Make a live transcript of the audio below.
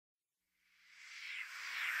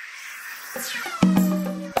Hey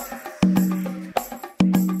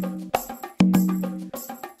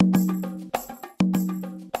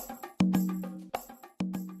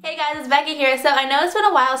guys, it's Becca here. So I know it's been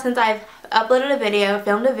a while since I've uploaded a video,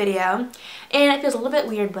 filmed a video, and it feels a little bit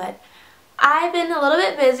weird, but I've been a little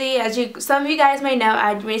bit busy. As some of you guys may know,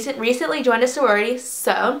 I recently joined a sorority,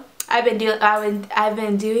 so I've been doing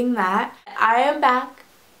that. I am back,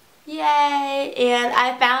 yay! And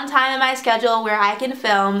I found time in my schedule where I can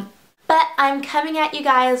film. But I'm coming at you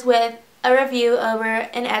guys with a review over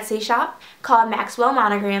an Etsy shop called Maxwell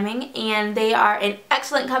Monogramming, and they are an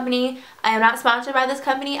excellent company. I am not sponsored by this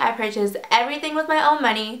company. I purchased everything with my own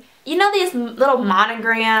money. You know these little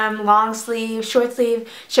monogram, long sleeve, short sleeve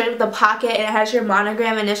shirt with a pocket and it has your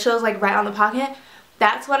monogram initials like right on the pocket?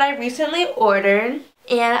 That's what I recently ordered,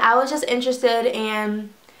 and I was just interested in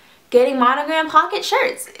getting monogram pocket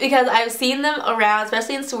shirts because I've seen them around,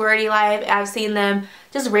 especially in sorority life. I've seen them,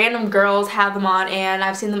 just random girls have them on, and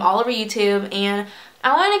I've seen them all over YouTube, and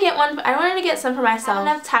I wanted to get one. I wanted to get some for myself. I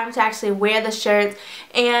don't have time to actually wear the shirts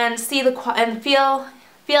and see the feel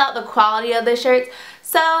out the quality of the shirts.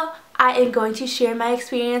 So I am going to share my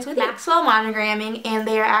experience with Maxwell Monogramming, and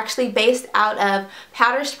they are actually based out of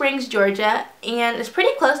Powder Springs, Georgia, and it's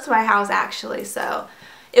pretty close to my house actually. So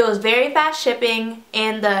it was very fast shipping,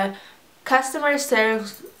 and the customer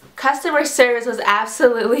service was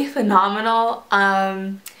absolutely phenomenal.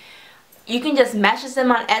 You can just message them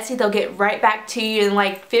on Etsy, they'll get right back to you in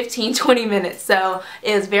like 15-20 minutes. So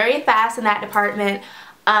it was very fast in that department.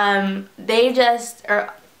 They just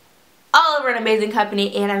are all over an amazing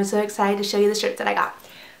company, and I'm so excited to show you the shirts that I got.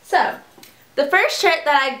 So the first shirt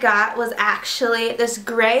that I got was actually this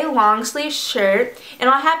gray long sleeve shirt, and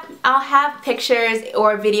I'll have pictures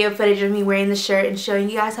or video footage of me wearing the shirt and showing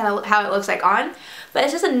you guys how it looks like on. But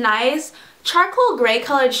it's just a nice charcoal gray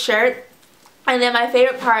colored shirt, and then my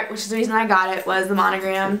favorite part, which is the reason I got it, was the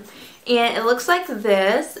monogram. And it looks like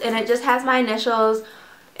this, and it just has my initials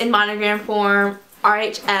in monogram form,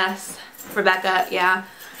 RHS for Becca, yeah.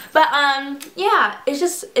 But yeah,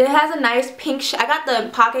 it has a nice pink, I got the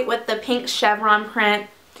pocket with the pink chevron print,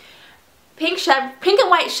 pink and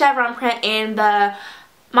white chevron print, and the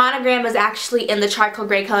monogram is actually in the charcoal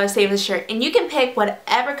gray color, same as the shirt. And you can pick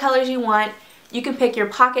whatever colors you want. You can pick your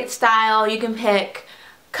pocket style, you can pick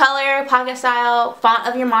color, pocket style, font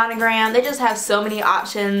of your monogram. They just have so many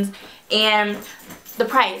options. And the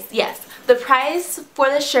price, yes. The price for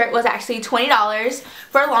this shirt was actually $20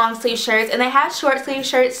 for long sleeve shirts, and they have short sleeve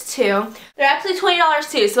shirts too. They're actually $20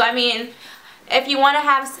 too, so I mean, if you want to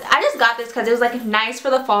have, I just got this because it was like nice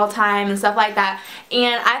for the fall time and stuff like that,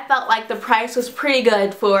 and I felt like the price was pretty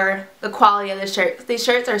good for the quality of the shirts. These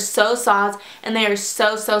shirts are so soft, and they are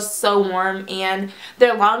so warm, and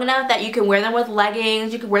they're long enough that you can wear them with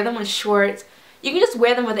leggings, you can wear them with shorts, you can just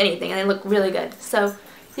wear them with anything, and they look really good. So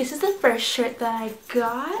this is the first shirt that I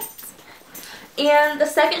got. And the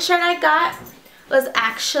second shirt I got was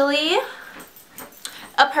actually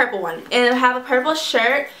a purple one. And I have a purple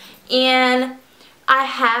shirt, and I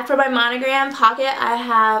have, for my monogram pocket,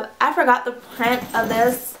 I forgot the print of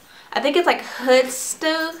this. I think it's like hood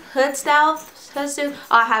style.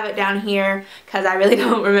 I'll have it down here because I really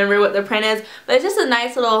don't remember what the print is. But it's just a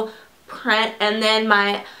nice little print, and then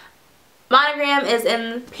my monogram is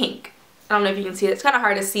in pink. I don't know if you can see it. It's kind of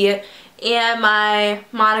hard to see it. And my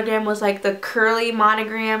monogram was like the curly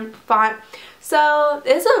monogram font. So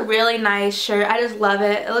it's a really nice shirt. I just love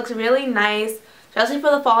it. It looks really nice, especially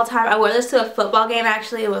for the fall time. I wore this to a football game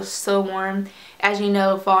actually. It was so warm. As you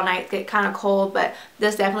know, fall nights get kind of cold, but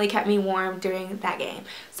this definitely kept me warm during that game.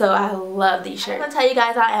 So I love these shirts. I'm going to tell you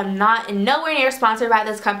guys I am nowhere near sponsored by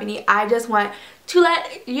this company. I just want to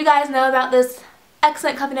let you guys know about this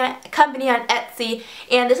excellent company on Etsy,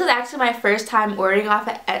 and this is actually my first time ordering off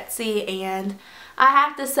of Etsy, and I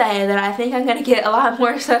have to say that I think I'm going to get a lot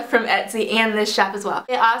more stuff from Etsy and this shop as well.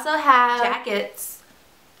 They also have jackets,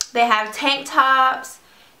 they have tank tops,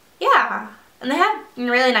 yeah, and they have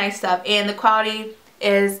really nice stuff, and the quality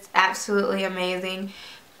is absolutely amazing.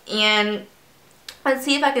 And let's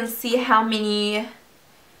see if I can see how many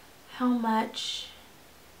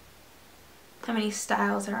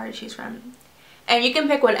styles there are to choose from. And you can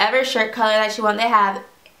pick whatever shirt color that you want. They have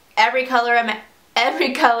every color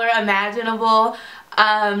imaginable.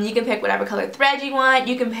 You can pick whatever color thread you want.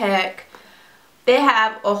 You can pick, they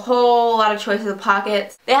have a whole lot of choices of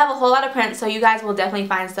pockets. They have a whole lot of prints, so you guys will definitely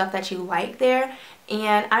find stuff that you like there.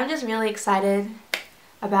 And I'm just really excited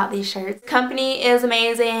about these shirts. The company is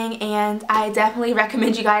amazing, and I definitely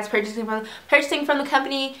recommend you guys purchasing from the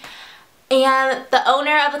company. And the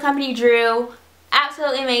owner of the company, Drew,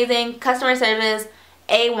 absolutely amazing. Customer service,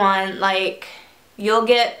 A1. Like, you'll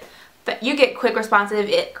get you get quick responses,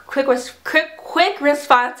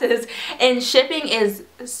 and shipping is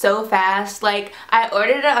so fast. Like, I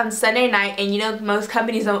ordered it on Sunday night, and you know most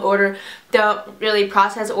companies don't really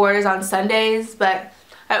process orders on Sundays, but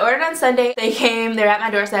I ordered on Sunday, they're at my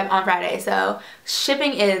doorstep on Friday. So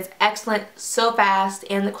shipping is excellent, so fast,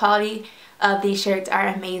 and the quality of these shirts are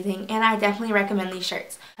amazing, and I definitely recommend these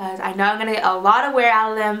shirts because I know I'm gonna get a lot of wear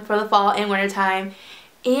out of them for the fall and winter time.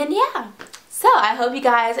 And yeah, so I hope you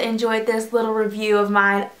guys enjoyed this little review of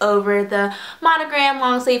mine over the Monogram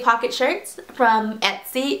long sleeve pocket shirts from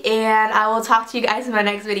Etsy, and I will talk to you guys in my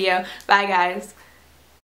next video. Bye guys.